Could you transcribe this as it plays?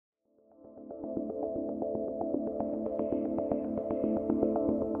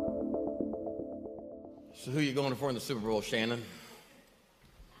So who you going for in the Super Bowl, Shannon?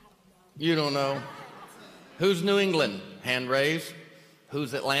 You don't know. Who's New England? Hand raise.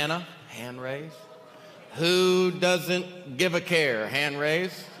 Who's Atlanta? Hand raise. Who doesn't give a care? Hand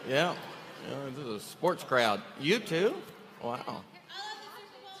raise. Yeah. This is a sports crowd. You too? Wow.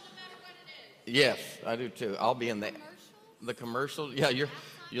 Yes, I do too. I'll be in the commercial. Yeah,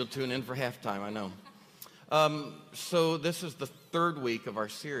 you'll tune in for halftime, I know. So this is the third week of our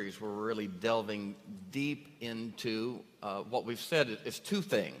series where we're really delving deep into what we've said is two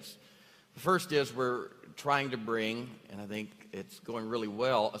things. The first is we're trying to bring, and I think it's going really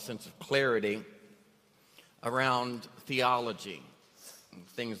well, a sense of clarity around theology,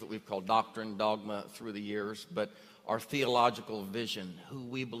 things that we've called doctrine, dogma through the years, but our theological vision, who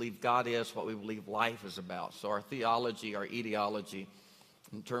we believe God is, what we believe life is about. So our theology, our etiology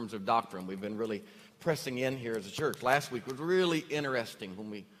in terms of doctrine, we've been really pressing in here as a church. Last week was really interesting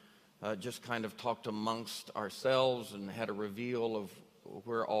when we just kind of talked amongst ourselves and had a reveal of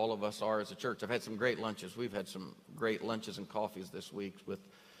where all of us are as a church. I've had some great lunches. We've had some great lunches and coffees this week with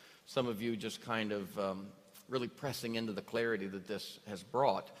some of you just kind of really pressing into the clarity that this has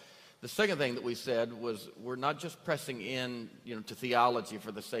brought. The second thing that we said was we're not just pressing in, to theology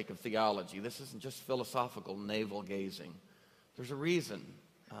for the sake of theology. This isn't just philosophical navel gazing. There's a reason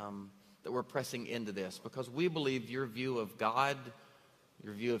that we're pressing into this, because we believe your view of God,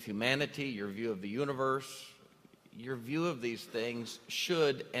 your view of humanity, your view of the universe, your view of these things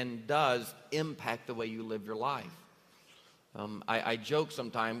should and does impact the way you live your life. I joke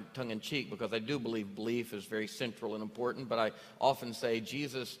sometimes, tongue-in-cheek, because I do believe belief is very central and important, but I often say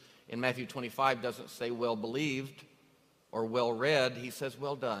Jesus in Matthew 25 doesn't say well believed or well read. He says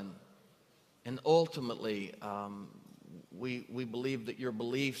well done. And ultimately, we believe that your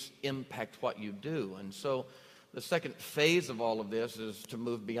beliefs impact what you do. And so the second phase of all of this is to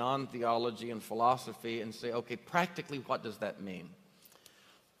move beyond theology and philosophy and say, okay, practically what does that mean?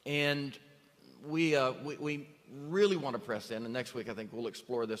 And we really want to press in, and next week I think we'll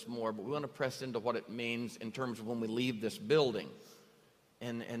explore this more, but we want to press into what it means in terms of when we leave this building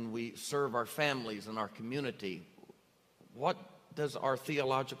and we serve our families and our community. What does our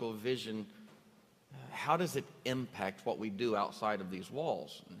theological vision, how does it impact what we do outside of these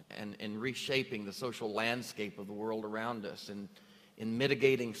walls and reshaping the social landscape of the world around us and in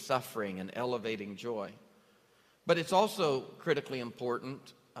mitigating suffering and elevating joy? But it's also critically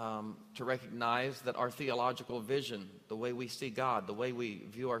important to recognize that our theological vision, the way we see God, the way we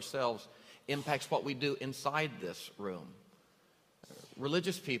view ourselves, impacts what we do inside this room.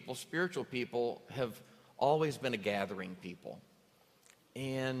 Religious people, spiritual people, have always been a gathering people.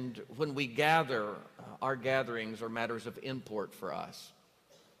 And when we gather, our gatherings are matters of import for us.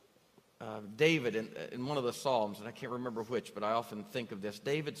 David, in one of the Psalms, and I can't remember which, but I often think of this,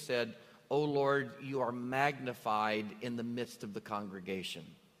 David said, "O Lord, you are magnified in the midst of the congregation."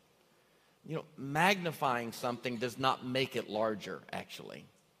 Magnifying something does not make it larger, actually.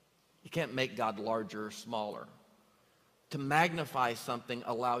 You can't make God larger or smaller. To magnify something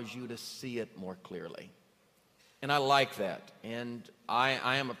allows you to see it more clearly. And I like that. And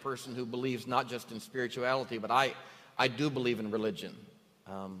I am a person who believes not just in spirituality, but I do believe in religion.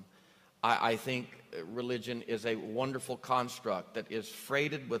 I think religion is a wonderful construct that is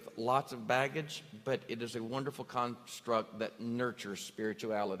freighted with lots of baggage, but it is a wonderful construct that nurtures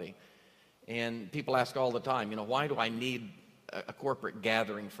spirituality. And people ask all the time, why do I need a corporate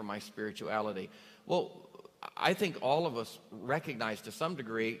gathering for my spirituality? Well, I think all of us recognize to some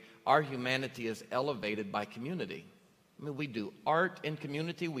degree our humanity is elevated by community. I mean, we do art in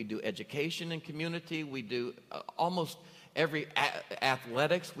community, we do education in community, we do almost every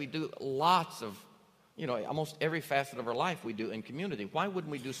athletics, we do lots of, almost every facet of our life we do in community. Why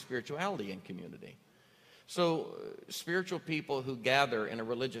wouldn't we do spirituality in community? So spiritual people who gather in a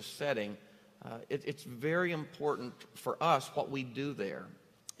religious setting, it's very important for us what we do there.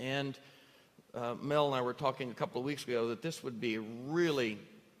 And Mel and I were talking a couple of weeks ago that this would be a really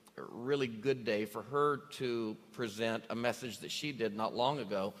good day for her to present a message that she did not long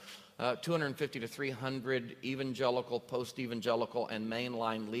ago. 250 to 300 evangelical, post-evangelical, and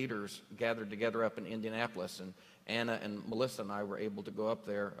mainline leaders gathered together up in Indianapolis. And Anna and Melissa and I were able to go up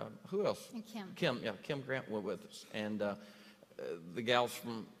there. Who else? And Kim. Kim Grant went with us. And the gals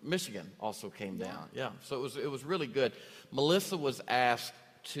from Michigan also came down. Yeah, so it was really good. Melissa was asked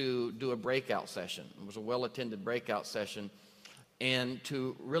to do a breakout session. It was a well-attended breakout session, and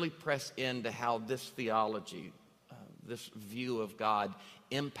to really press into how this theology, this view of God,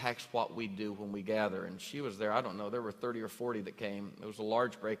 impacts what we do when we gather. And she was there, I don't know, there were 30 or 40 that came. It was a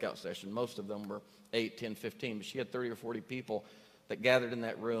large breakout session. Most of them were 8, 10, 15, but she had 30 or 40 people that gathered in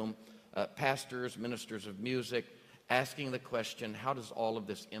that room pastors, ministers of music, asking the question, how does all of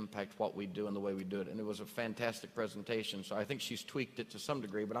this impact what we do and the way we do it? And it was a fantastic presentation. So I think she's tweaked it to some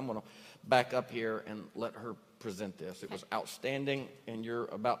degree, but I'm going to back up here and let her present this. It was outstanding, and you're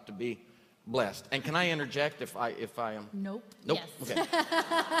about to be blessed. And can I interject if I am? Nope. Nope. Yes. Okay.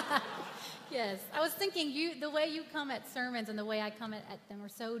 Yes. I was thinking the way you come at sermons and the way I come at them are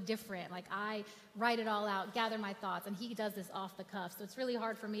so different. Like I write it all out, gather my thoughts, and he does this off the cuff. So it's really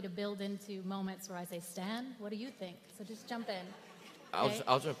hard for me to build into moments where I say, Stan, what do you think? So just jump in. Okay?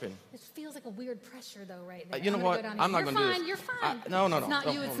 I'll jump in. It feels like a weird pressure though right now. You know what? I'm not going to do this. You're fine. No. It's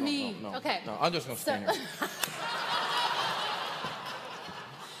not you, it's me. No. Okay. No, I'm just going to stand here.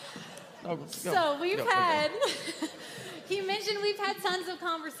 So we've had, he mentioned we've had tons of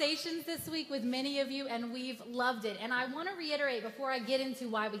conversations this week with many of you, and we've loved it. And I want to reiterate before I get into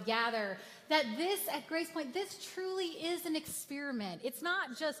why we gather, that this, at Grace Point, this truly is an experiment. It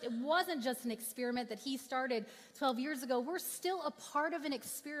wasn't just an experiment that he started 12 years ago. We're still a part of an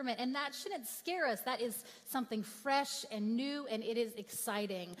experiment, and that shouldn't scare us. That is something fresh and new, and it is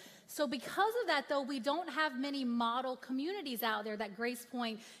exciting. So because of that, though, we don't have many model communities out there that Grace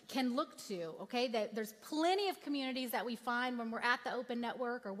Point can look to, okay? There's plenty of communities that we find when we're at the Open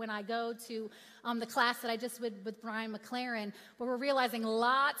Network or when I go to the class that I just did with Brian McLaren, where we're realizing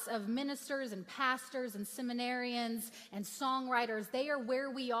lots of ministers and pastors and seminarians and songwriters, they are where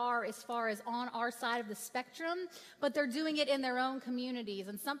we are as far as on our side of the spectrum, but they're doing it in their own communities.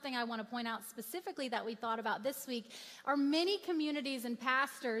 And something I want to point out specifically that we thought about this week are many communities and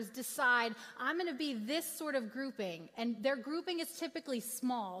pastors decide, I'm going to be this sort of grouping, and their grouping is typically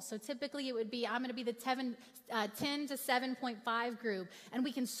small. So typically it would be, I'm going to be the 10 to 7.5 group, and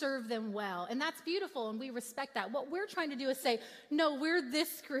we can serve them well. And that's beautiful, and we respect that. What we're trying to do is say, no, we're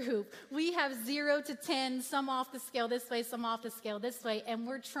this group. We have 0 to 10, some off the scale this way, some off the scale this way, and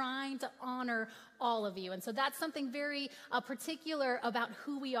we're trying to honor all of you. And so that's something very particular about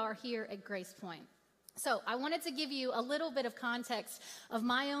who we are here at Grace Point. So I wanted to give you a little bit of context of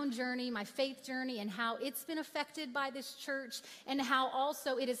my own journey, my faith journey, and how it's been affected by this church, and how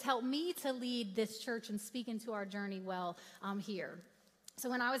also it has helped me to lead this church and speak into our journey well here. So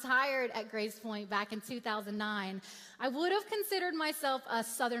when I was hired at Grace Point back in 2009, I would have considered myself a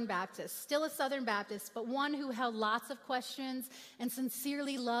Southern Baptist, still a Southern Baptist, but one who held lots of questions and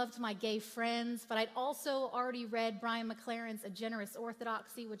sincerely loved my gay friends. But I'd also already read Brian McLaren's A Generous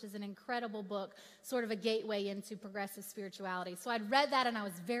Orthodoxy, which is an incredible book, sort of a gateway into progressive spirituality. So I'd read that and I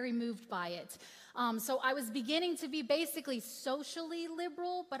was very moved by it. So I was beginning to be basically socially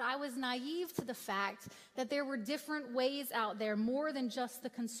liberal, but I was naive to the fact that there were different ways out there, more than just the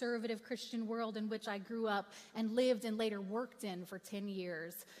conservative Christian world in which I grew up and lived and later worked in for 10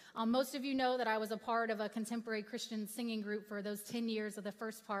 years. Most of you know that I was a part of a contemporary Christian singing group for those 10 years of the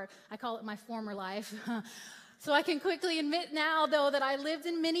first part. I call it my former life. So I can quickly admit now, though, that I lived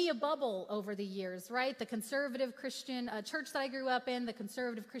in many a bubble over the years, right? The conservative Christian church that I grew up in, the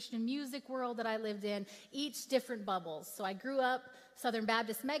conservative Christian music world that I lived in, each different bubbles. So I grew up Southern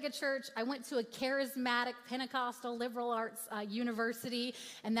Baptist megachurch. I went to a charismatic Pentecostal liberal arts university,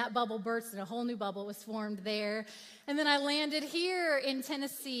 and that bubble burst and a whole new bubble was formed there. And then I landed here in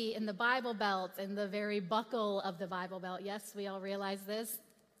Tennessee in the Bible Belt, in the very buckle of the Bible Belt. Yes, we all realize this.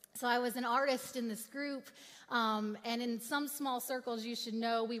 So I was an artist in this group, and in some small circles, you should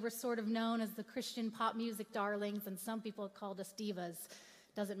know, we were sort of known as the Christian pop music darlings, and some people called us divas.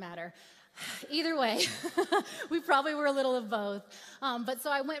 Doesn't matter. Either way, we probably were a little of both. But so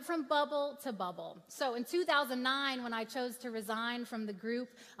I went from bubble to bubble. So in 2009, when I chose to resign from the group,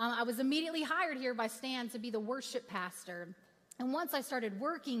 I was immediately hired here by Stan to be the worship pastor. And once I started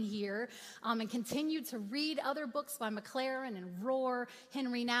working here and continued to read other books by McLaren and Rohr,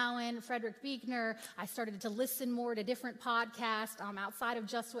 Henry Nouwen, Frederick Buechner, I started to listen more to different podcasts outside of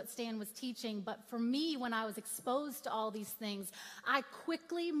just what Stan was teaching. But for me, when I was exposed to all these things, I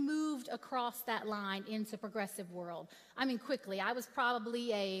quickly moved across that line into progressive world. I mean, quickly. I was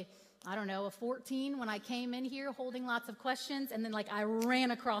probably a 14 when I came in here holding lots of questions, and then I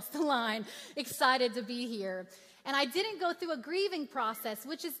ran across the line, excited to be here. And I didn't go through a grieving process,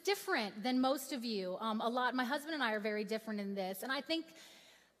 which is different than most of you. My husband and I are very different in this. And I think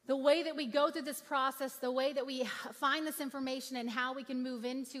the way that we go through this process, the way that we find this information and how we can move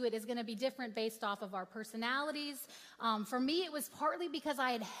into it is going to be different based off of our personalities. For me, it was partly because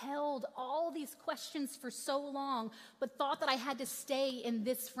I had held all these questions for so long, but thought that I had to stay in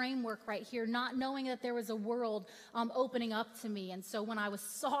this framework right here, not knowing that there was a world opening up to me. And so when I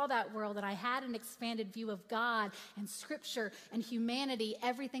saw that world and I had an expanded view of God and Scripture and humanity,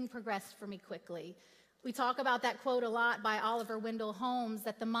 everything progressed for me quickly. We talk about that quote a lot by Oliver Wendell Holmes,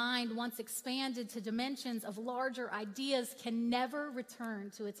 that the mind, once expanded to dimensions of larger ideas, can never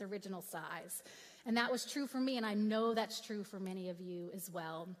return to its original size. And that was true for me, and I know that's true for many of you as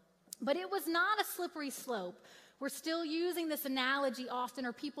well. But it was not a slippery slope. We're still using this analogy often,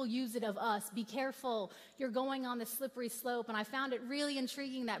 or people use it of us. Be careful, you're going on the slippery slope. And I found it really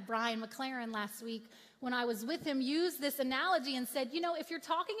intriguing that Brian McLaren last week, when I was with him, used this analogy and said, if you're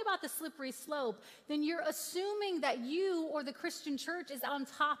talking about the slippery slope, then you're assuming that you or the Christian church is on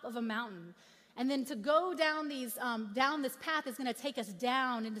top of a mountain. And then to go down this path is going to take us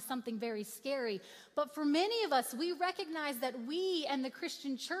down into something very scary. But for many of us, we recognize that we and the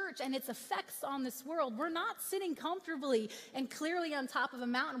Christian church and its effects on this world, we're not sitting comfortably and clearly on top of a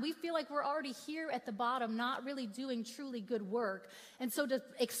mountain. We feel like we're already here at the bottom, not really doing truly good work. And so to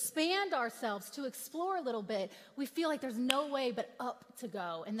expand ourselves, to explore a little bit, we feel like there's no way but up to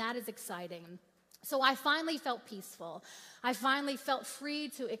go. And that is exciting. So I finally felt peaceful. I finally felt free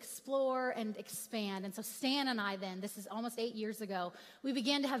to explore and expand. And so Stan and I then, this is almost 8 years ago, we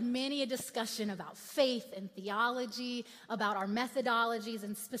began to have many a discussion about faith and theology, about our methodologies,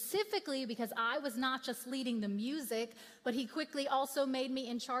 and specifically because I was not just leading the music, but he quickly also made me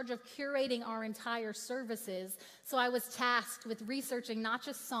in charge of curating our entire services. So I was tasked with researching not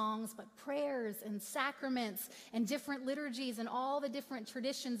just songs, but prayers and sacraments and different liturgies and all the different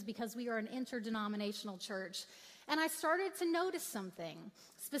traditions, because we are an interdenominational church. And I started to notice something,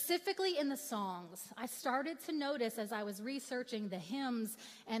 specifically in the songs. I started to notice as I was researching the hymns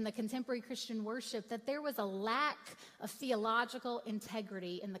and the contemporary Christian worship that there was a lack of theological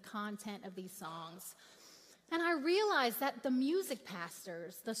integrity in the content of these songs. And I realized that the music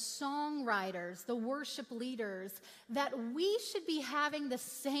pastors, the songwriters, the worship leaders, that we should be having the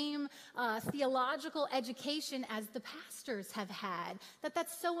same theological education as the pastors have had,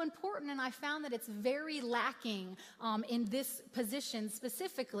 that's so important. And I found that it's very lacking in this position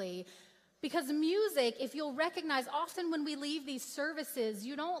specifically. Because music, if you'll recognize, often when we leave these services,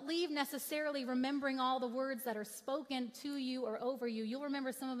 you don't leave necessarily remembering all the words that are spoken to you or over you. You'll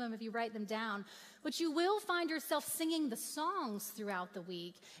remember some of them if you write them down. But you will find yourself singing the songs throughout the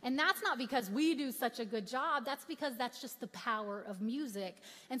week. And that's not because we do such a good job. That's because that's just the power of music.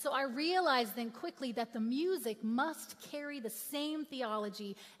 And so I realized then quickly that the music must carry the same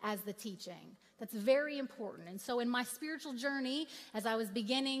theology as the teaching. That's very important. And so in my spiritual journey, as I was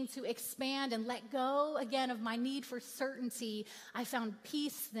beginning to expand and let go again of my need for certainty, I found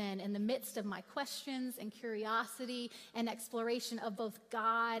peace then in the midst of my questions and curiosity and exploration of both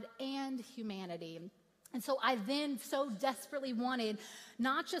God and humanity. And so I then so desperately wanted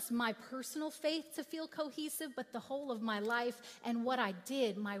not just my personal faith to feel cohesive, but the whole of my life and what I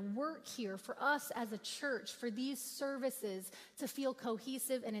did, my work here for us as a church, for these services to feel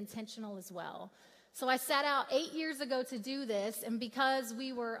cohesive and intentional as well. So I set out 8 years ago to do this, and because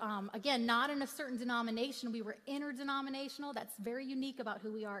we were, again, not in a certain denomination, we were interdenominational. That's very unique about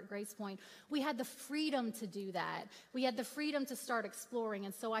who we are at Grace Point. We had the freedom to do that. We had the freedom to start exploring,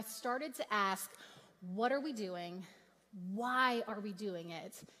 and so I started to ask, what are we doing? Why are we doing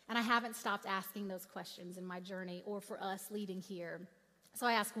it? And I haven't stopped asking those questions in my journey or for us leading here. So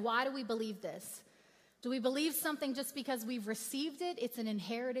I ask, why do we believe this? Do we believe something just because we've received it? It's an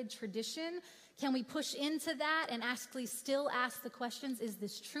inherited tradition. Can we push into that and actually still ask the questions, is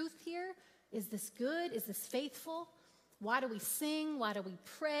this truth here? Is this good? Is this faithful? Why do we sing? Why do we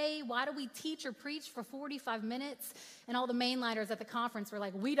pray? Why do we teach or preach for 45 minutes? And all the mainliners at the conference were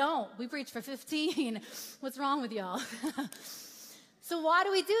like, we don't. We preach for 15. What's wrong with y'all? So why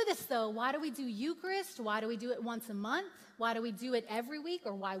do we do this, though? Why do we do Eucharist? Why do we do it once a month? Why do we do it every week?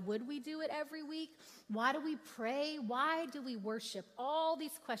 Or why would we do it every week? Why do we pray? Why do we worship? All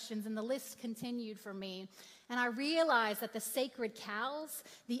these questions, and the list continued for me. And I realized that the sacred cows,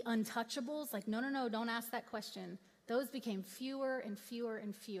 the untouchables, like, no, don't ask that question. Those became fewer and fewer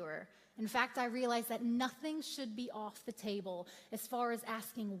and fewer. In fact, I realized that nothing should be off the table as far as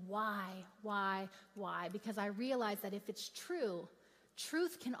asking why, because I realized that if it's true,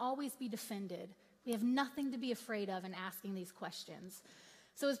 truth can always be defended. We have nothing to be afraid of in asking these questions.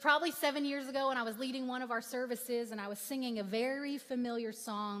 So it was probably 7 years ago, and I was leading one of our services, and I was singing a very familiar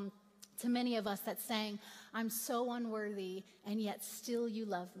song to many of us that sang, I'm so unworthy, and yet still you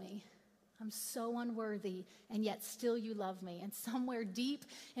love me. I'm so unworthy, and yet still you love me. And somewhere deep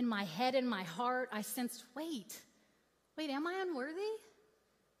in my head and my heart, I sensed, wait, am I unworthy?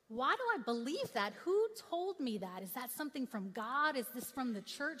 Why do I believe that? Who told me that? Is that something from God? Is this from the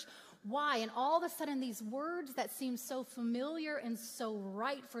church? Why? And all of a sudden, these words that seemed so familiar and so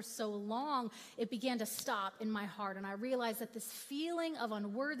right for so long, it began to stop in my heart. And I realized that this feeling of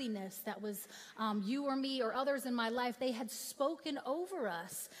unworthiness that was you or me or others in my life, they had spoken over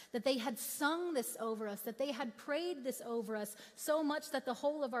us, that they had sung this over us, that they had prayed this over us so much that the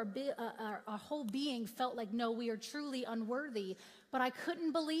whole of our whole being felt like, no, we are truly unworthy. But I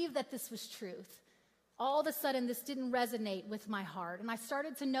couldn't believe that this was truth. All of a sudden, this didn't resonate with my heart. And I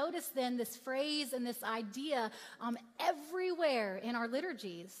started to notice then this phrase and this idea everywhere in our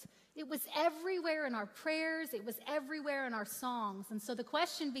liturgies. It was everywhere in our prayers. It was everywhere in our songs. And so the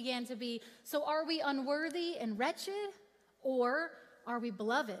question began to be, so are we unworthy and wretched, or are we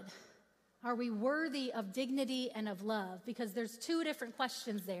beloved? Are we worthy of dignity and of love? Because there's two different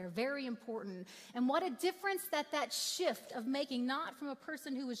questions there, very important. And what a difference that shift of making, not from a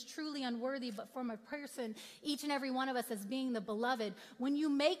person who is truly unworthy, but from a person, each and every one of us as being the beloved. When you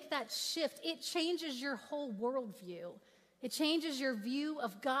make that shift, it changes your whole worldview. It changes your view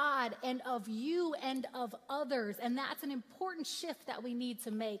of God and of you and of others. And that's an important shift that we need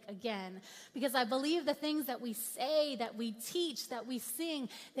to make again. Because I believe the things that we say, that we teach, that we sing,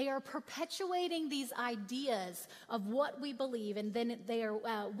 they are perpetuating these ideas of what we believe. And then they are,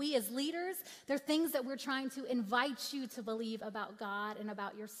 we as leaders, they're things that we're trying to invite you to believe about God and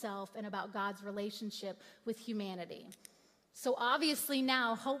about yourself and about God's relationship with humanity. So obviously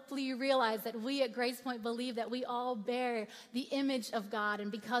now, hopefully you realize that we at Grace Point believe that we all bear the image of God. And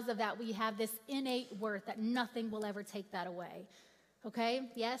because of that, we have this innate worth that nothing will ever take that away. Okay?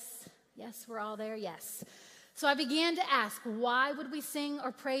 Yes? Yes, we're all there? Yes. So I began to ask, why would we sing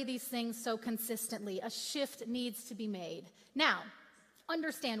or pray these things so consistently? A shift needs to be made. Now,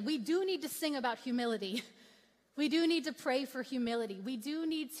 understand, we do need to sing about humility. We do need to pray for humility. We do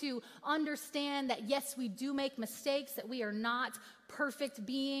need to understand that, yes, we do make mistakes, that we are not perfect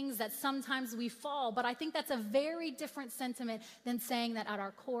beings, that sometimes we fall. But I think that's a very different sentiment than saying that at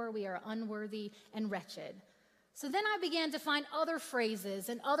our core we are unworthy and wretched. So then I began to find other phrases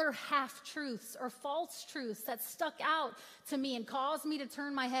and other half-truths or false truths that stuck out to me and caused me to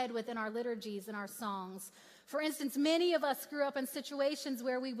turn my head within our liturgies and our songs. For instance, many of us grew up in situations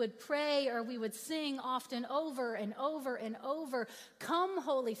where we would pray or we would sing often over and over and over, "Come,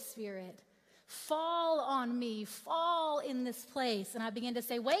 Holy Spirit, fall on me, fall in this place." And I began to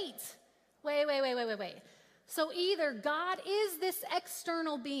say, wait. So either God is this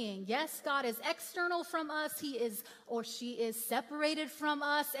external being. Yes, God is external from us. He is or she is separated from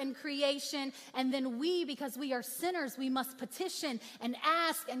us and creation. And then we, because we are sinners, we must petition and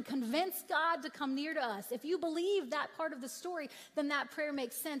ask and convince God to come near to us. If you believe that part of the story, then that prayer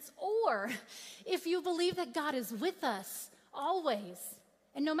makes sense. Or if you believe that God is with us always,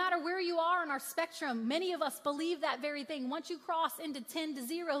 and no matter where you are on our spectrum, many of us believe that very thing. Once you cross into 10 to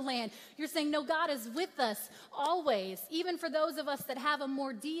 0 land, you're saying, no, God is with us always. Even for those of us that have a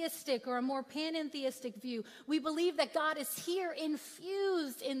more deistic or a more panentheistic view, we believe that God is here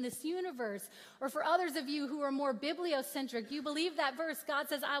infused in this universe. Or for others of you who are more bibliocentric, you believe that verse, God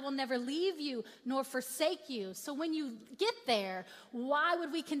says, "I will never leave you nor forsake you." So when you get there, why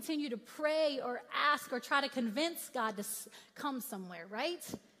would we continue to pray or ask or try to convince God to come somewhere, right?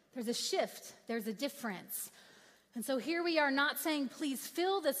 There's a shift. There's a difference. And so here we are not saying, "Please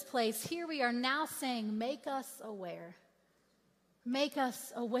fill this place." Here we are now saying, "Make us aware. Make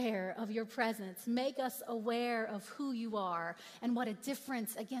us aware of your presence. Make us aware of who you are." And what a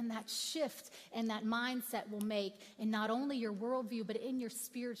difference, again, that shift and that mindset will make in not only your worldview, but in your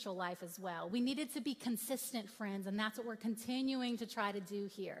spiritual life as well. We needed to be consistent, friends, and that's what we're continuing to try to do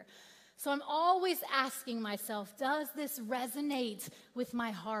here. So I'm always asking myself, does this resonate with my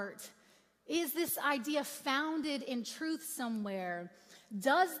heart? Is this idea founded in truth somewhere?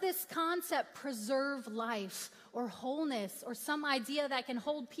 Does this concept preserve life or wholeness or some idea that can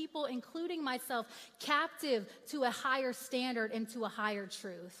hold people, including myself, captive to a higher standard and to a higher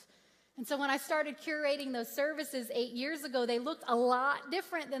truth? And so when I started curating those services 8 years ago, they looked a lot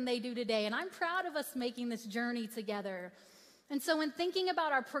different than they do today. And I'm proud of us making this journey together. And so in thinking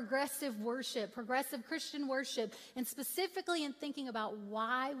about our progressive worship, progressive Christian worship, and specifically in thinking about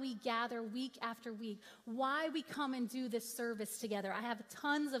why we gather week after week, why we come and do this service together, I have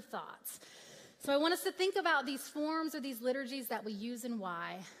tons of thoughts. So I want us to think about these forms or these liturgies that we use and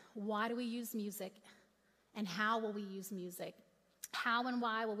why. Why do we use music? And how will we use music? How and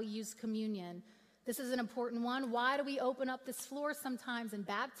why will we use communion? This is an important one. Why do we open up this floor sometimes and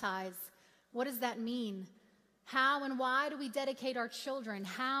baptize? What does that mean? How and why do we dedicate our children?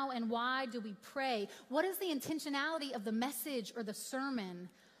 How and why do we pray? What is the intentionality of the message or the sermon?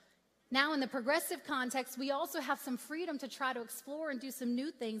 Now, in the progressive context, we also have some freedom to try to explore and do some new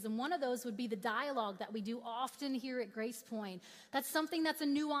things. And one of those would be the dialogue that we do often here at Grace Point. That's something that's a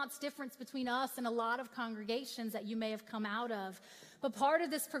nuanced difference between us and a lot of congregations that you may have come out of. But part of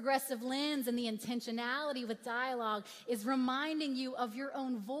this progressive lens and the intentionality with dialogue is reminding you of your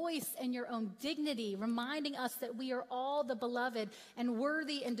own voice and your own dignity, reminding us that we are all the beloved and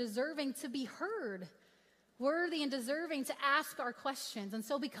worthy and deserving to be heard. Worthy and deserving to ask our questions. And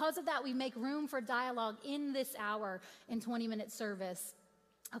so because of that, we make room for dialogue in this hour in 20-minute service.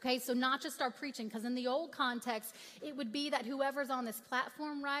 Okay, so not just our preaching, because in the old context, it would be that whoever's on this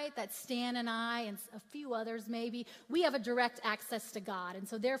platform, right, that Stan and I and a few others maybe, we have a direct access to God. And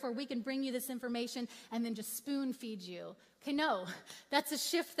so therefore, we can bring you this information and then just spoon feed you. Okay, no, that's a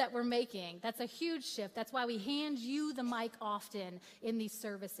shift that we're making. That's a huge shift. That's why we hand you the mic often in these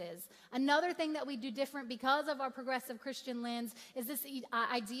services. Another thing that we do different because of our progressive Christian lens is this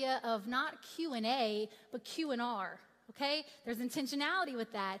idea of not Q&A, but Q&R. Okay? There's intentionality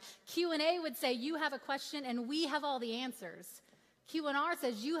with that. Q&A would say you have a question and we have all the answers. Q&R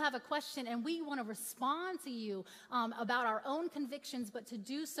says you have a question and we want to respond to you about our own convictions, but to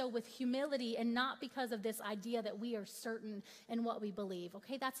do so with humility and not because of this idea that we are certain in what we believe.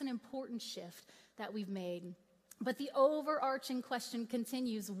 Okay? That's an important shift that we've made. But the overarching question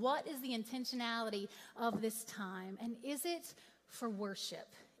continues, what is the intentionality of this time? And is it for worship?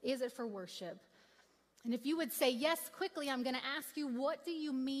 Is it for worship? And if you would say yes quickly, I'm going to ask you, what do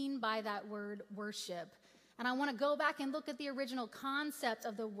you mean by that word worship? And I want to go back and look at the original concept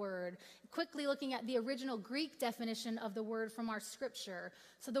of the word, quickly looking at the original Greek definition of the word from our scripture.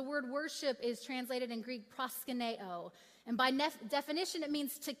 So the word worship is translated in Greek proskuneo. And by definition, it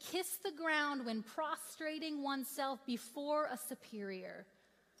means to kiss the ground when prostrating oneself before a superior.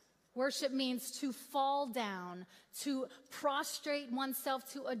 Worship means to fall down, to prostrate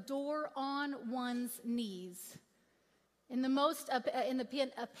oneself, to adore on one's knees. In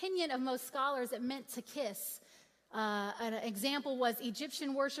the opinion of most scholars, it meant to kiss. An example was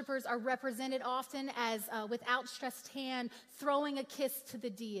Egyptian worshipers are represented often as, with outstretched hand, throwing a kiss to the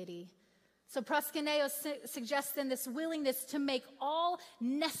deity. So proskuneo suggests then this willingness to make all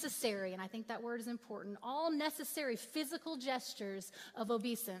necessary, and I think that word is important, all necessary physical gestures of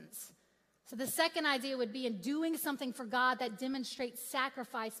obeisance. So the second idea would be in doing something for God that demonstrates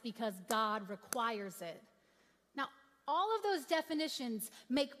sacrifice because God requires it. Now, all of those definitions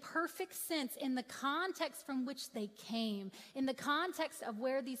make perfect sense in the context from which they came, in the context of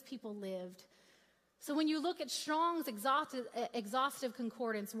where these people lived. So when you look at Strong's exhaustive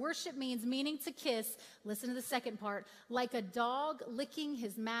concordance, worship means meaning to kiss, listen to the second part, like a dog licking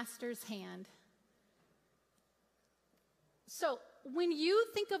his master's hand. So when you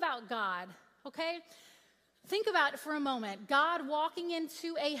think about God, okay, think about it for a moment. God walking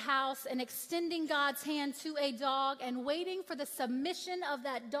into a house and extending God's hand to a dog and waiting for the submission of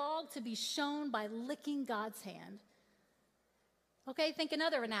that dog to be shown by licking God's hand. Okay, think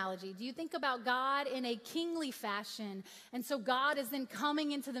another analogy. Do you think about God in a kingly fashion? And so God is then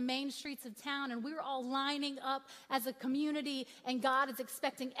coming into the main streets of town and we're all lining up as a community and God is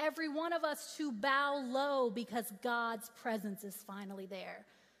expecting every one of us to bow low because God's presence is finally there.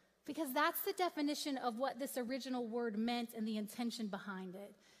 Because that's the definition of what this original word meant and the intention behind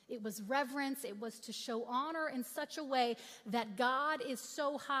it. It was reverence. It was to show honor in such a way that God is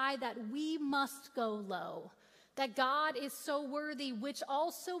so high that we must go low. That God is so worthy, which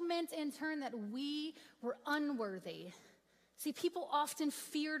also meant in turn that we were unworthy. See, people often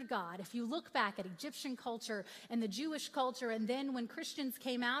feared God. If you look back at Egyptian culture and the Jewish culture, and then when Christians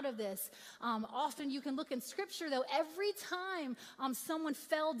came out of this, often you can look in Scripture, though, every time someone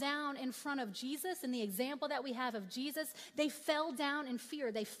fell down in front of Jesus, in the example that we have of Jesus, they fell down in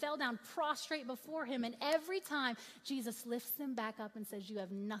fear. They fell down prostrate before him, and every time Jesus lifts them back up and says, you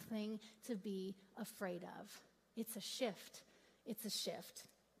have nothing to be afraid of. It's a shift. It's a shift.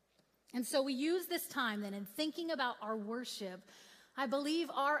 And so we use this time then in thinking about our worship. I believe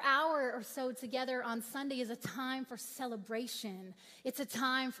our hour or so together on Sunday is a time for celebration. It's a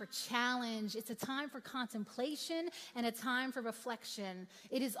time for challenge. It's a time for contemplation and a time for reflection.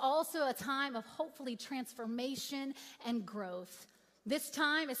 It is also a time of hopefully transformation and growth. This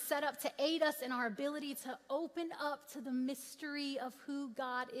time is set up to aid us in our ability to open up to the mystery of who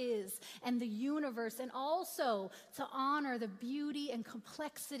God is and the universe, and also to honor the beauty and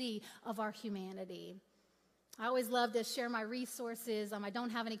complexity of our humanity. I always love to share my resources. I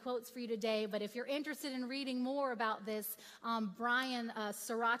don't have any quotes for you today, but if you're interested in reading more about this, Brian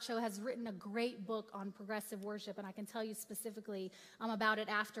Sriracha has written a great book on progressive worship, and I can tell you specifically about it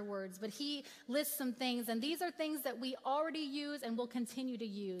afterwards. But he lists some things, and these are things that we already use and will continue to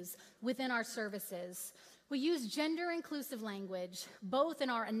use within our services. We use gender-inclusive language, both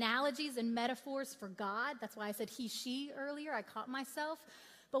in our analogies and metaphors for God. That's why I said he, she earlier. I caught myself.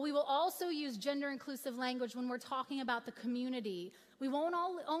 But we will also use gender-inclusive language when we're talking about the community. We won't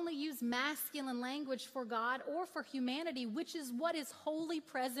only use masculine language for God or for humanity, which is what is wholly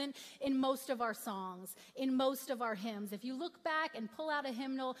present in most of our songs, in most of our hymns. If you look back and pull out a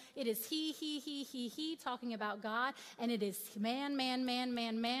hymnal, it is he, talking about God, and it is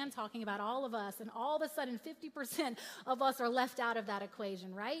man, talking about all of us. And all of a sudden, 50% of us are left out of that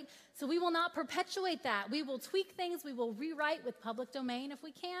equation, right? So we will not perpetuate that. We will tweak things. We will rewrite with public domain if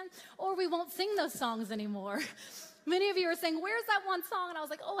we can, or we won't sing those songs anymore. Many of you are saying, where's that one song? And I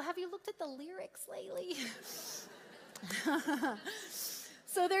was like, oh, have you looked at the lyrics lately?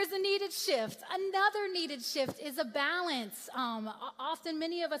 So there's a needed shift. Another needed shift is a balance. Often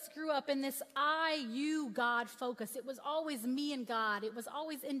many of us grew up in this I, you, God focus. It was always me and God. It was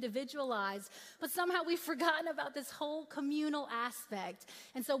always individualized. But somehow we've forgotten about this whole communal aspect.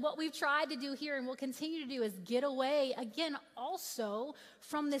 And so what we've tried to do here and will continue to do is get away, again, also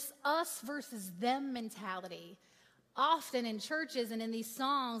from this us versus them mentality. Often in churches and in these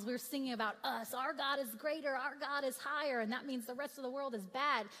songs, we're singing about us. Our God is greater. Our God is higher. And that means the rest of the world is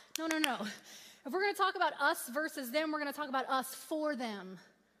bad. No. If we're going to talk about us versus them, we're going to talk about us for them.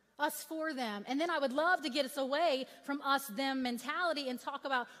 Us for them. And then I would love to get us away from us-them mentality and talk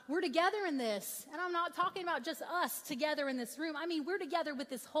about we're together in this. And I'm not talking about just us together in this room. I mean, we're together with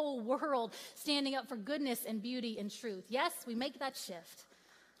this whole world standing up for goodness and beauty and truth. Yes, we make that shift.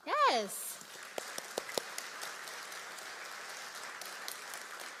 Yes.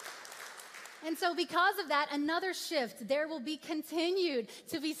 And so because of that, another shift, there will be continued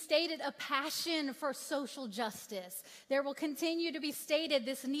to be stated a passion for social justice. There will continue to be stated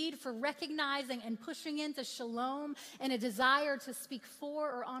this need for recognizing and pushing into shalom and a desire to speak for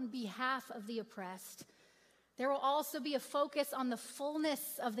or on behalf of the oppressed. There will also be a focus on the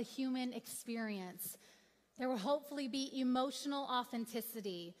fullness of the human experience. There will hopefully be emotional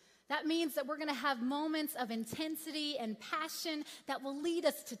authenticity. That means that we're going to have moments of intensity and passion that will lead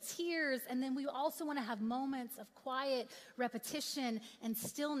us to tears. And then we also want to have moments of quiet repetition and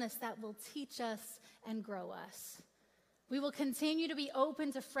stillness that will teach us and grow us. We will continue to be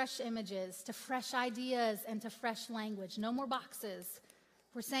open to fresh images, to fresh ideas, and to fresh language. No more boxes.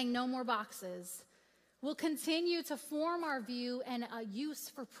 We're saying no more boxes. We'll continue to form our view and a use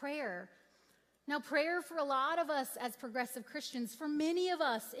for prayer. Now, prayer for a lot of us as progressive Christians, for many of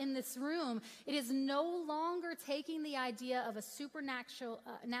us in this room, it is no longer taking the idea of a supernatural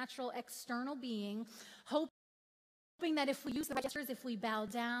natural external being, hoping that if we use the right gestures, if we bow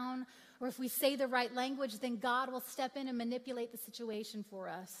down, or if we say the right language, then God will step in and manipulate the situation for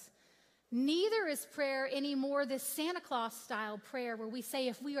us. Neither is prayer anymore this Santa Claus style prayer where we say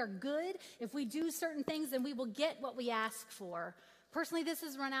if we are good, if we do certain things, then we will get what we ask for. Personally, this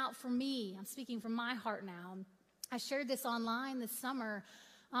has run out for me. I'm speaking from my heart now. I shared this online this summer,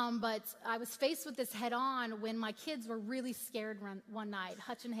 but I was faced with this head on when my kids were really scared one night.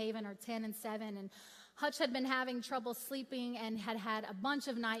 Hutch and Haven are 10 and 7, and Hutch had been having trouble sleeping and had had a bunch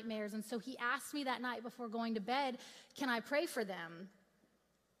of nightmares. And so he asked me that night before going to bed, can I pray for them?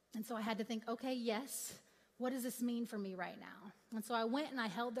 And so I had to think, okay, yes. What does this mean for me right now? And so I went and I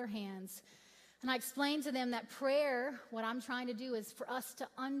held their hands. And I explained to them that prayer, what I'm trying to do is for us to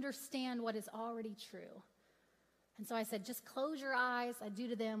understand what is already true. And so I said, just close your eyes. I do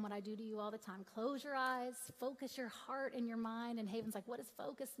to them what I do to you all the time. Close your eyes, focus your heart and your mind. And Haven's like, what does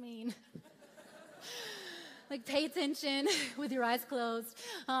focus mean? Like, pay attention with your eyes closed.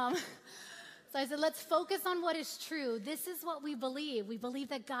 So I said, let's focus on what is true. This is what we believe. We believe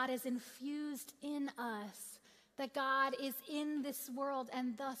that God is infused in us. That God is in this world,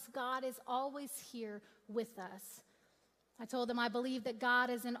 and thus God is always here with us. I told them I believe that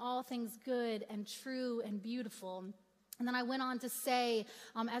God is in all things good and true and beautiful. And then I went on to say,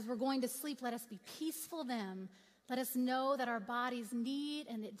 as we're going to sleep, let us be peaceful then. Let us know that our bodies need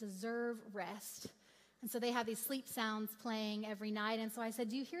and it deserve rest. And so they have these sleep sounds playing every night. And so I said,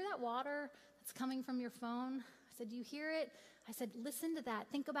 do you hear that water that's coming from your phone? I said, do you hear it? I said, listen to that.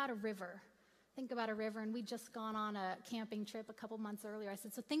 Think about a river. Think about a river, and we'd just gone on a camping trip a couple months earlier. I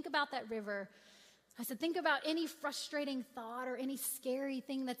said, so think about that river. I said, think about any frustrating thought or any scary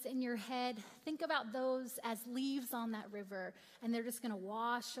thing that's in your head. Think about those as leaves on that river, and they're just going to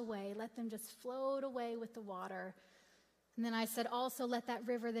wash away. Let them just float away with the water. And then I said, also let that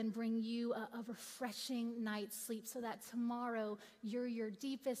river then bring you a refreshing night's sleep so that tomorrow you're your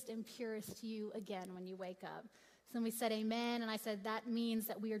deepest and purest you again when you wake up. So then we said amen, and I said that means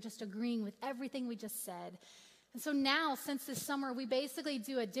that we are just agreeing with everything we just said. And so now, since this summer, we basically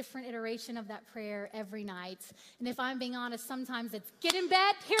do a different iteration of that prayer every night. And if I'm being honest, sometimes it's get in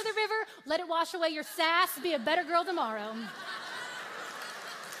bed, hear the river, let it wash away your sass, be a better girl tomorrow.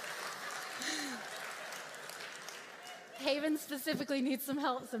 Haven specifically needs some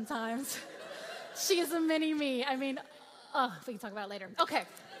help sometimes. She is a mini me. I mean, we can talk about it later. Okay.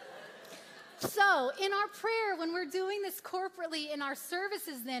 So in our prayer, when we're doing this corporately in our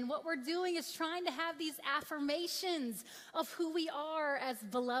services, then what we're doing is trying to have these affirmations of who we are as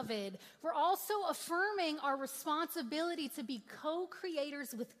beloved. We're also affirming our responsibility to be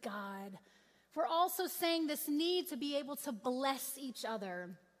co-creators with God. We're also saying this need to be able to bless each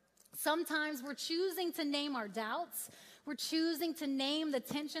other. Sometimes we're choosing to name our doubts. We're choosing to name the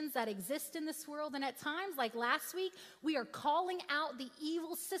tensions that exist in this world. And at times, like last week, we are calling out the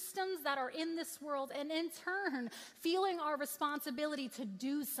evil systems that are in this world and in turn, feeling our responsibility to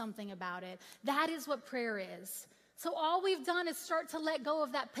do something about it. That is what prayer is. So all we've done is start to let go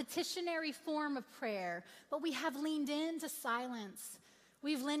of that petitionary form of prayer, but we have leaned into silence.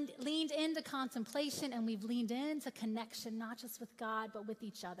 We've leaned into contemplation, and we've leaned into connection, not just with God, but with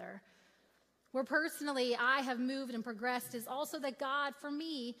each other. Where personally I have moved and progressed is also that God, for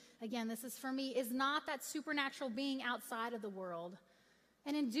me, again, this is for me, is not that supernatural being outside of the world.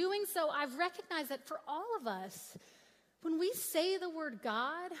 And in doing so, I've recognized that for all of us, when we say the word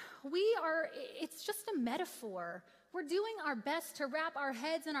God, it's just a metaphor. We're doing our best to wrap our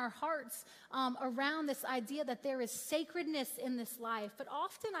heads and our hearts around this idea that there is sacredness in this life. But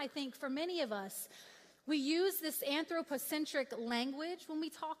often I think for many of us, we use this anthropocentric language when we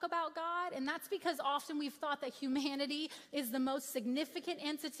talk about God, and that's because often we've thought that humanity is the most significant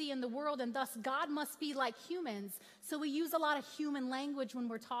entity in the world, and thus God must be like humans. So we use a lot of human language when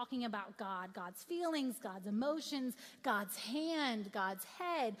we're talking about God, God's feelings, God's emotions, God's hand, God's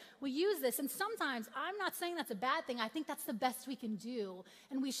head. We use this, and sometimes, I'm not saying that's a bad thing. I think that's the best we can do,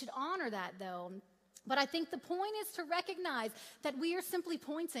 and we should honor that, though. But I think the point is to recognize that we are simply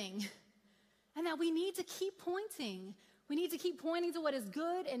pointing. And that we need to keep pointing. We need to keep pointing to what is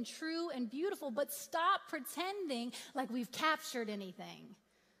good and true and beautiful, but stop pretending like we've captured anything.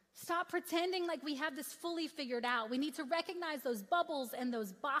 Stop pretending like we have this fully figured out. We need to recognize those bubbles and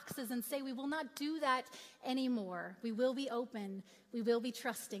those boxes and say we will not do that anymore. We will be open. We will be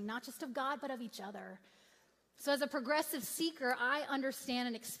trusting, not just of God, but of each other. So as a progressive seeker, I understand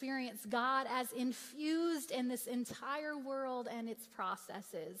and experience God as infused in this entire world and its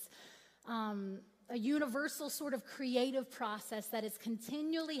processes. A universal sort of creative process that is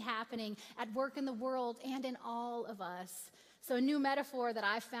continually happening at work in the world and in all of us. So a new metaphor that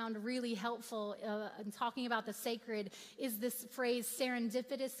I found really helpful in talking about the sacred is this phrase,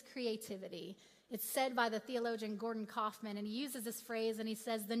 serendipitous creativity. It's said by the theologian Gordon Kaufman, and he uses this phrase, and he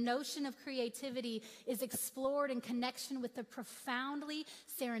says, the notion of creativity is explored in connection with the profoundly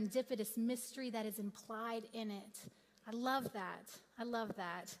serendipitous mystery that is implied in it. I love that. I love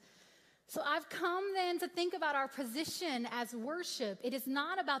that. So I've come then to think about our position as worship. It is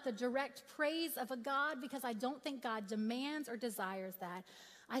not about the direct praise of a God, because I don't think God demands or desires that.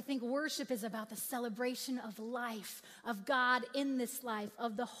 I think worship is about the celebration of life, of God in this life,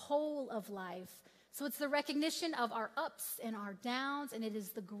 of the whole of life. So it's the recognition of our ups and our downs, and it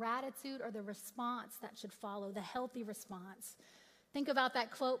is the gratitude or the response that should follow, the healthy response. Think about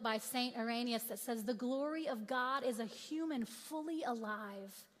that quote by St. Irenaeus that says, the glory of God is a human fully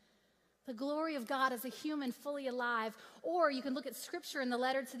alive. The glory of God as a human fully alive. Or you can look at scripture in the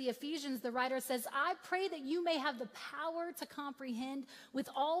letter to the Ephesians. The writer says, I pray that you may have the power to comprehend with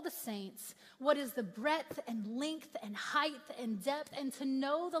all the saints what is the breadth and length and height and depth, and to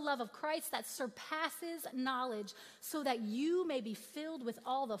know the love of Christ that surpasses knowledge, so that you may be filled with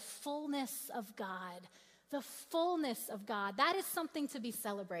all the fullness of God. The fullness of God. That is something to be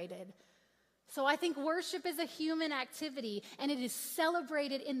celebrated. So I think worship is a human activity, and it is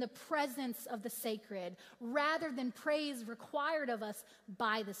celebrated in the presence of the sacred rather than praise required of us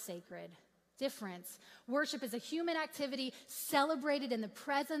by the sacred. Difference. Worship is a human activity celebrated in the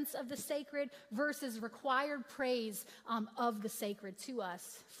presence of the sacred versus required praise of the sacred to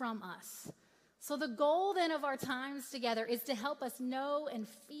us, from us. So the goal then of our times together is to help us know and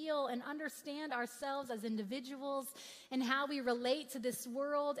feel and understand ourselves as individuals and how we relate to this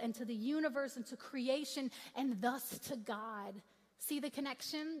world and to the universe and to creation and thus to God. See the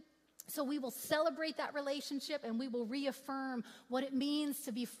connection? So we will celebrate that relationship and we will reaffirm what it means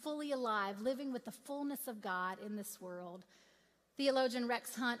to be fully alive, living with the fullness of God in this world. Theologian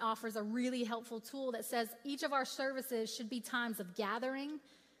Rex Hunt offers a really helpful tool that says each of our services should be times of gathering,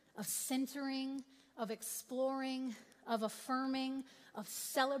 of centering, of exploring, of affirming, of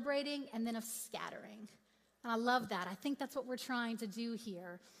celebrating, and then of scattering. And I love that. I think that's what we're trying to do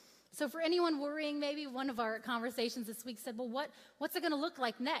here. So for anyone worrying, maybe one of our conversations this week said, well, what's it going to look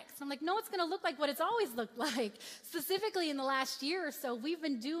like next? I'm like, no, it's going to look like what it's always looked like. Specifically in the last year or so, we've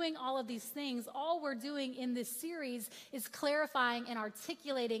been doing all of these things. All we're doing in this series is clarifying and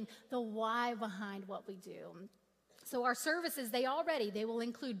articulating the why behind what we do. So our services, they will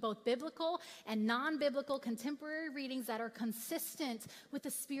include both biblical and non-biblical contemporary readings that are consistent with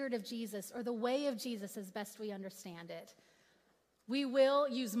the spirit of Jesus or the way of Jesus as best we understand it. We will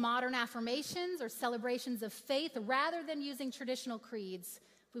use modern affirmations or celebrations of faith rather than using traditional creeds.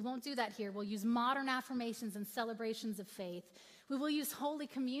 We won't do that here. We'll use modern affirmations and celebrations of faith. We will use Holy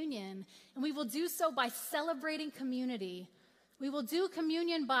Communion, and we will do so by celebrating community. We will do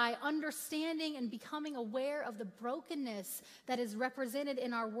communion by understanding and becoming aware of the brokenness that is represented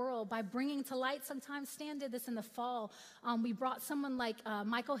in our world, by bringing to light. Sometimes Stan did this in the fall. We brought someone like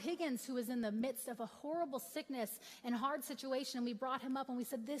Michael Higgins, who was in the midst of a horrible sickness and hard situation, and we brought him up and we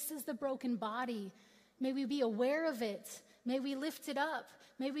said, this is the broken body. May we be aware of it. May we lift it up.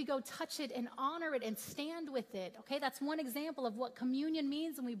 May we go touch it and honor it and stand with it. Okay, that's one example of what communion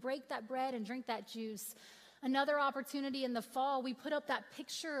means when we break that bread and drink that juice. Another opportunity in the fall, we put up that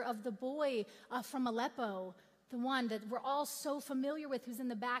picture of the boy from Aleppo, the one that we're all so familiar with, who's in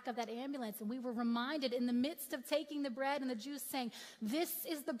the back of that ambulance. And we were reminded in the midst of taking the bread and the juice, saying, this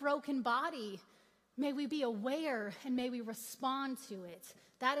is the broken body. May we be aware and may we respond to it.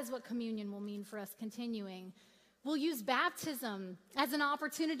 That is what communion will mean for us continuing. We'll use baptism as an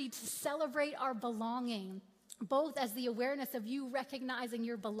opportunity to celebrate our belonging, both as the awareness of you recognizing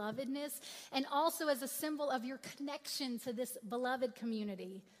your belovedness and also as a symbol of your connection to this beloved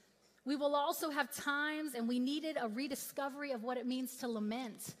community. We will also have times, and we needed a rediscovery of what it means to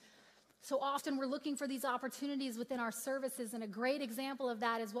lament. So often we're looking for these opportunities within our services, and a great example of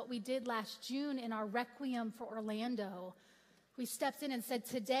that is what we did last June in our Requiem for Orlando. We stepped in and said,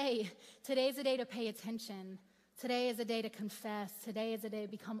 today's a day to pay attention. Today is a day to confess. Today is a day to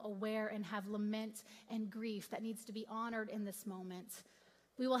become aware and have lament and grief that needs to be honored in this moment.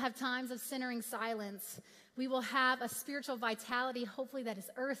 We will have times of centering silence. We will have a spiritual vitality, hopefully that is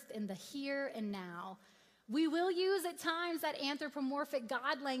earthed in the here and now. We will use at times that anthropomorphic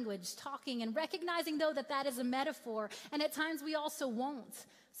God language, talking and recognizing, though, that that is a metaphor. And at times we also won't.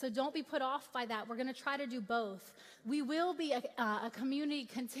 So don't be put off by that. We're going to try to do both. We will be a community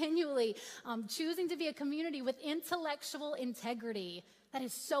continually choosing to be a community with intellectual integrity. That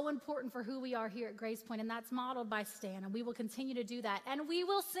is so important for who we are here at Grace Point, and that's modeled by Stan, and we will continue to do that. And we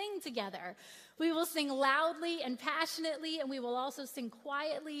will sing together. We will sing loudly and passionately, and we will also sing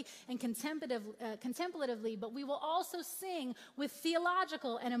quietly and contemplatively, but we will also sing with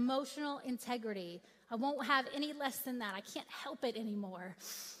theological and emotional integrity. I won't have any less than that. I can't help it anymore.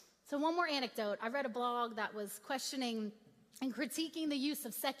 So one more anecdote. I read a blog that was questioning and critiquing the use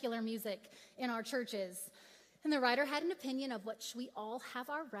of secular music in our churches. And the writer had an opinion of which we all have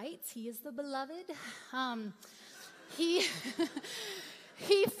our rights. He is the beloved.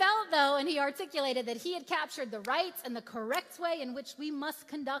 He felt, though, and he articulated that he had captured the rights and the correct way in which we must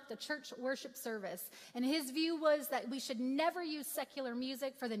conduct a church worship service. And his view was that we should never use secular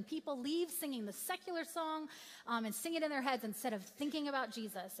music, for then people leave singing the secular song and sing it in their heads instead of thinking about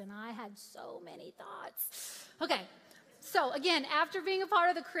Jesus. And I had so many thoughts. Okay. So again, after being a part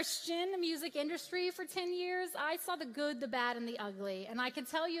of the Christian music industry for 10 years, I saw the good, the bad, and the ugly. And I can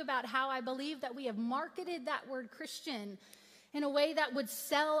tell you about how I believe that we have marketed that word Christian in a way that would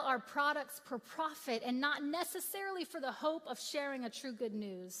sell our products for profit and not necessarily for the hope of sharing a true good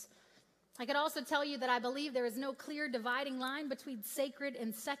news. I could also tell you that I believe there is no clear dividing line between sacred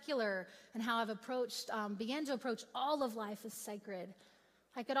and secular, and how I've began to approach all of life as sacred.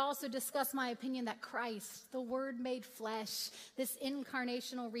 I could also discuss my opinion that Christ, the Word made flesh, this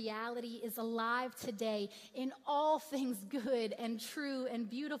incarnational reality, is alive today in all things good and true and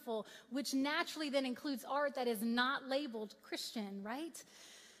beautiful, which naturally then includes art that is not labeled Christian, right?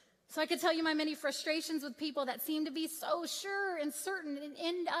 So I could tell you my many frustrations with people that seem to be so sure and certain and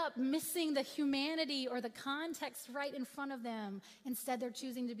end up missing the humanity or the context right in front of them. Instead, they're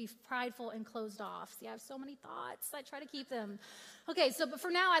choosing to be prideful and closed off. See, I have so many thoughts. I try to keep them. Okay, but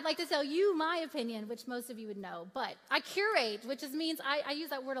for now, I'd like to tell you my opinion, which most of you would know. But I curate, which means I use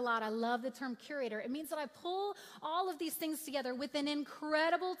that word a lot. I love the term curator. It means that I pull all of these things together with an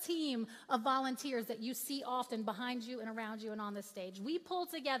incredible team of volunteers that you see often behind you and around you and on the stage. We pull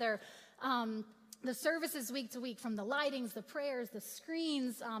together the services week to week, from the lightings, the prayers, the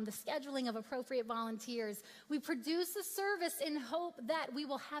screens, the scheduling of appropriate volunteers. We produce a service in hope that we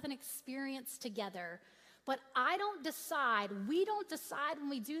will have an experience together. But we don't decide when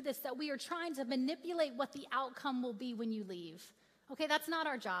we do this that we are trying to manipulate what the outcome will be when you leave. Okay, that's not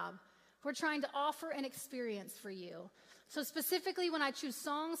our job. We're trying to offer an experience for you. So specifically, when I choose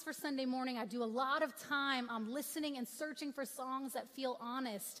songs for Sunday morning, I do a lot of time listening and searching for songs that feel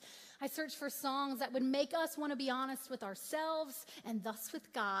honest. I search for songs that would make us want to be honest with ourselves and thus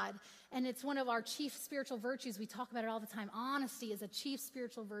with God. And it's one of our chief spiritual virtues. We talk about it all the time. Honesty is a chief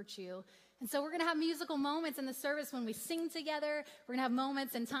spiritual virtue. And so we're going to have musical moments in the service when we sing together. We're going to have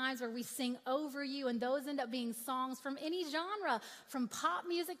moments and times where we sing over you, and those end up being songs from any genre, from pop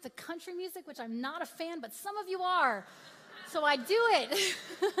music to country music, which I'm not a fan, but some of you are. So I do it.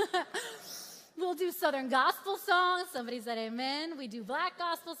 We'll do Southern gospel songs. Somebody said amen. We do black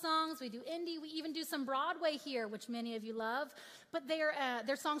gospel songs. We do indie. We even do some Broadway here, which many of you love. But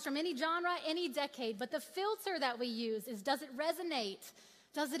they're songs from any genre, any decade. But the filter that we use is, does it resonate?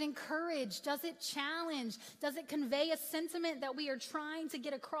 Does it encourage? Does it challenge? Does it convey a sentiment that we are trying to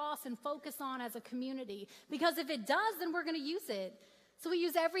get across and focus on as a community? Because if it does, then we're going to use it. So we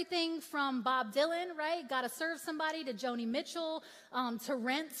use everything from Bob Dylan, right? Gotta Serve Somebody, to Joni Mitchell, to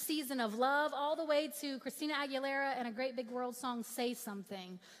Rent, Season of Love, all the way to Christina Aguilera and a great big world song, Say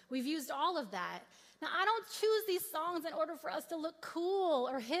Something. We've used all of that. Now, I don't choose these songs in order for us to look cool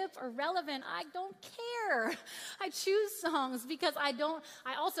or hip or relevant. I don't care. I choose songs because I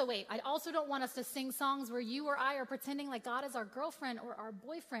also don't want us to sing songs where you or I are pretending like God is our girlfriend or our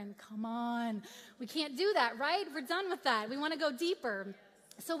boyfriend. Come on. We can't do that, right? We're done with that. We want to go deeper.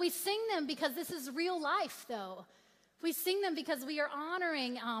 So we sing them because this is real life, though. We sing them because we are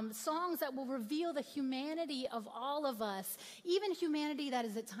honoring songs that will reveal the humanity of all of us, even humanity that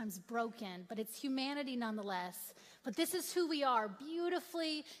is at times broken, but it's humanity nonetheless. But this is who we are,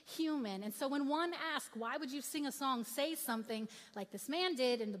 beautifully human. And so when one asks, why would you sing a song, Say Something, like this man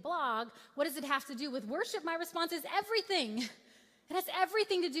did in the blog, what does it have to do with worship? My response is everything. It has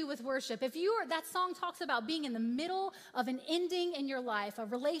everything to do with worship. That song talks about being in the middle of an ending in your life, a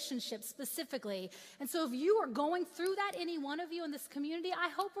relationship specifically. And so if you are going through that, any one of you in this community, I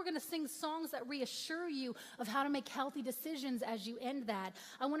hope we're going to sing songs that reassure you of how to make healthy decisions as you end that.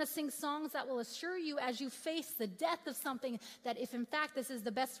 I want to sing songs that will assure you as you face the death of something, that if in fact this is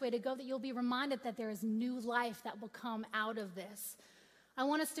the best way to go, that you'll be reminded that there is new life that will come out of this. I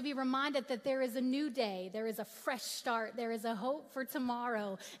want us to be reminded that there is a new day, there is a fresh start, there is a hope for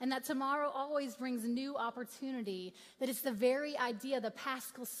tomorrow, and that tomorrow always brings new opportunity, that it's the very idea, the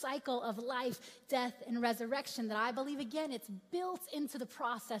Paschal cycle of life, death, and resurrection, that I believe, again, it's built into the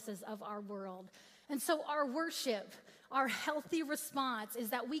processes of our world. And so our worship, our healthy response is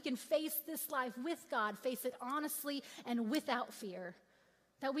that we can face this life with God, face it honestly and without fear,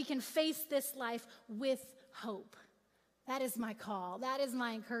 that we can face this life with hope. That is my call. That is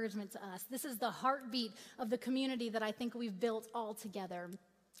my encouragement to us. This is the heartbeat of the community that I think we've built all together.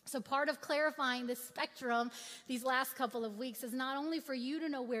 So part of clarifying this spectrum these last couple of weeks is not only for you to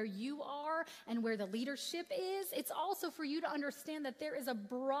know where you are and where the leadership is, it's also for you to understand that there is a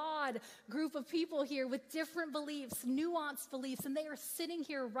broad group of people here with different beliefs, nuanced beliefs, and they are sitting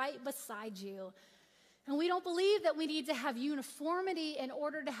here right beside you. And we don't believe that we need to have uniformity in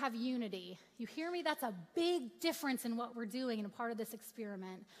order to have unity. You hear me? That's a big difference in what we're doing in a part of this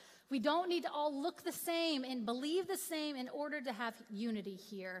experiment. We don't need to all look the same and believe the same in order to have unity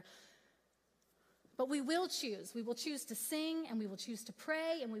here. But we will choose. We will choose to sing, and we will choose to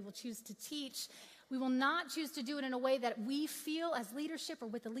pray, and we will choose to teach. We will not choose to do it in a way that we feel as leadership or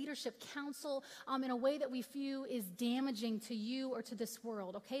with the leadership council in a way that we feel is damaging to you or to this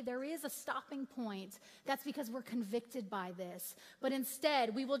world, okay? There is a stopping point. That's because we're convicted by this. But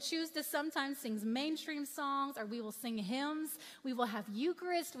instead, we will choose to sometimes sing mainstream songs, or we will sing hymns. We will have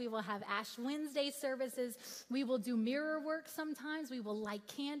Eucharist. We will have Ash Wednesday services. We will do mirror work sometimes. We will light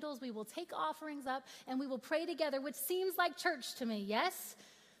candles. We will take offerings up, and we will pray together, which seems like church to me, yes?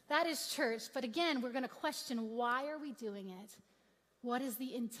 That is church, but again, we're going to question, why are we doing it? What is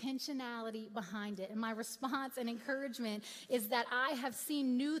the intentionality behind it? And my response and encouragement is that I have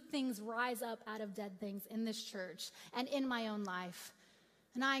seen new things rise up out of dead things in this church and in my own life.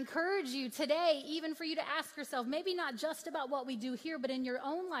 And I encourage you today, even for you to ask yourself, maybe not just about what we do here, but in your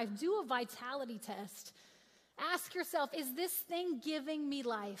own life, do a vitality test. Ask yourself, is this thing giving me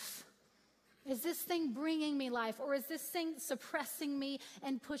life? Is this thing bringing me life? Or is this thing suppressing me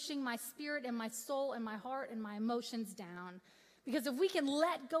and pushing my spirit and my soul and my heart and my emotions down? Because if we can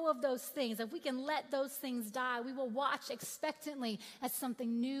let go of those things, if we can let those things die, we will watch expectantly as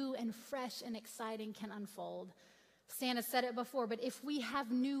something new and fresh and exciting can unfold. Stan has said it before, but if we have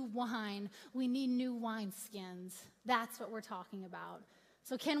new wine, we need new wineskins. That's what we're talking about.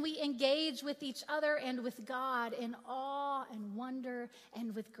 So can we engage with each other and with God in awe and wonder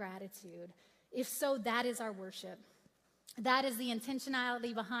and with gratitude? If so, that is our worship. That is the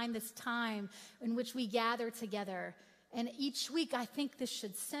intentionality behind this time in which we gather together. And each week, I think this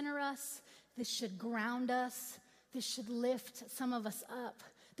should center us. This should ground us. This should lift some of us up.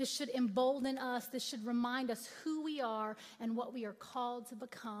 This should embolden us. This should remind us who we are and what we are called to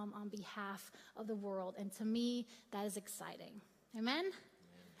become on behalf of the world. And to me, that is exciting. Amen?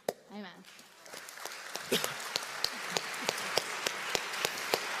 Amen.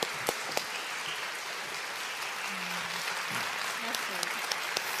 That's great.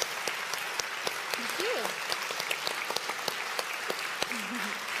 Thank you.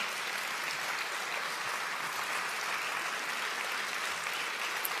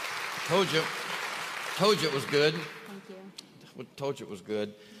 Told you it was good. Thank you. Told you it was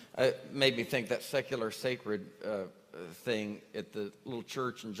good. It made me think that secular sacred thing at the little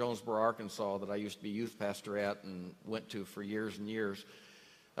church in Jonesboro, Arkansas that I used to be youth pastor at and went to for years and years.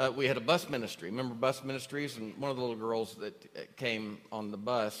 We had a bus ministry. Remember bus ministries? And one of the little girls that came on the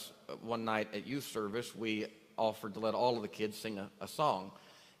bus one night at youth service, we offered to let all of the kids sing a song.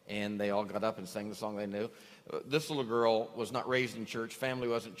 And they all got up and sang the song they knew. This little girl was not raised in church. Family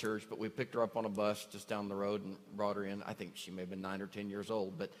wasn't church, but we picked her up on a bus just down the road and brought her in. I think she may have been 9 or 10 years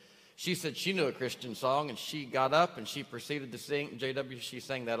old. But she said she knew a Christian song, and she got up and she proceeded to sing. JW, she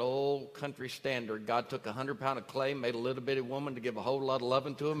sang that old country standard, God took 100 pound of clay, made a little bitty woman to give a whole lot of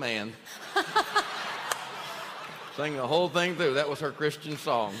loving to a man. Sang the whole thing through. That was her Christian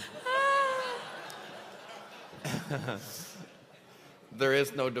song. There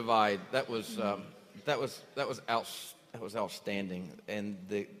is no divide. That was outstanding. And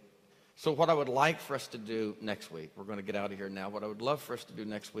so what I would like for us to do next week, we're going to get out of here now. What I would love for us to do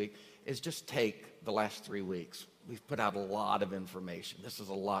next week is just take the last 3 weeks. We've put out a lot of information. This is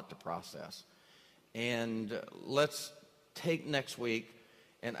a lot to process. And let's take next week.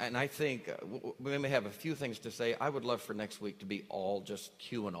 And I think we may have a few things to say. I would love for next week to be all just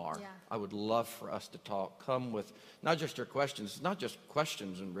Q&R. Yeah. I would love for us to talk. Come with not just your questions, not just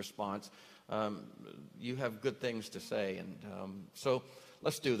questions and response. You have good things to say. And so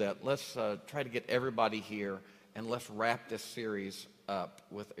let's do that. Let's try to get everybody here, and let's wrap this series up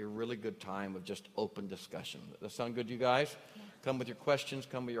with a really good time of just open discussion. Does that sound good to you guys? Yeah. Come with your questions.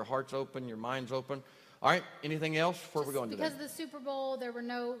 Come with your hearts open, your minds open. All right, anything else before we go into that? Because of the Super Bowl, there were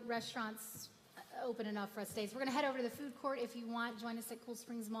no restaurants open enough for us today. So we're going to head over to the food court. If you want, join us at Cool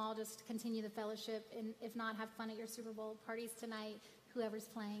Springs Mall. Just to continue the fellowship. And if not, have fun at your Super Bowl parties tonight. Whoever's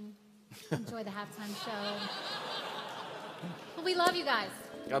playing, enjoy the halftime show. Well, we love you guys.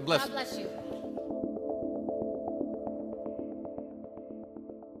 God bless. God bless you.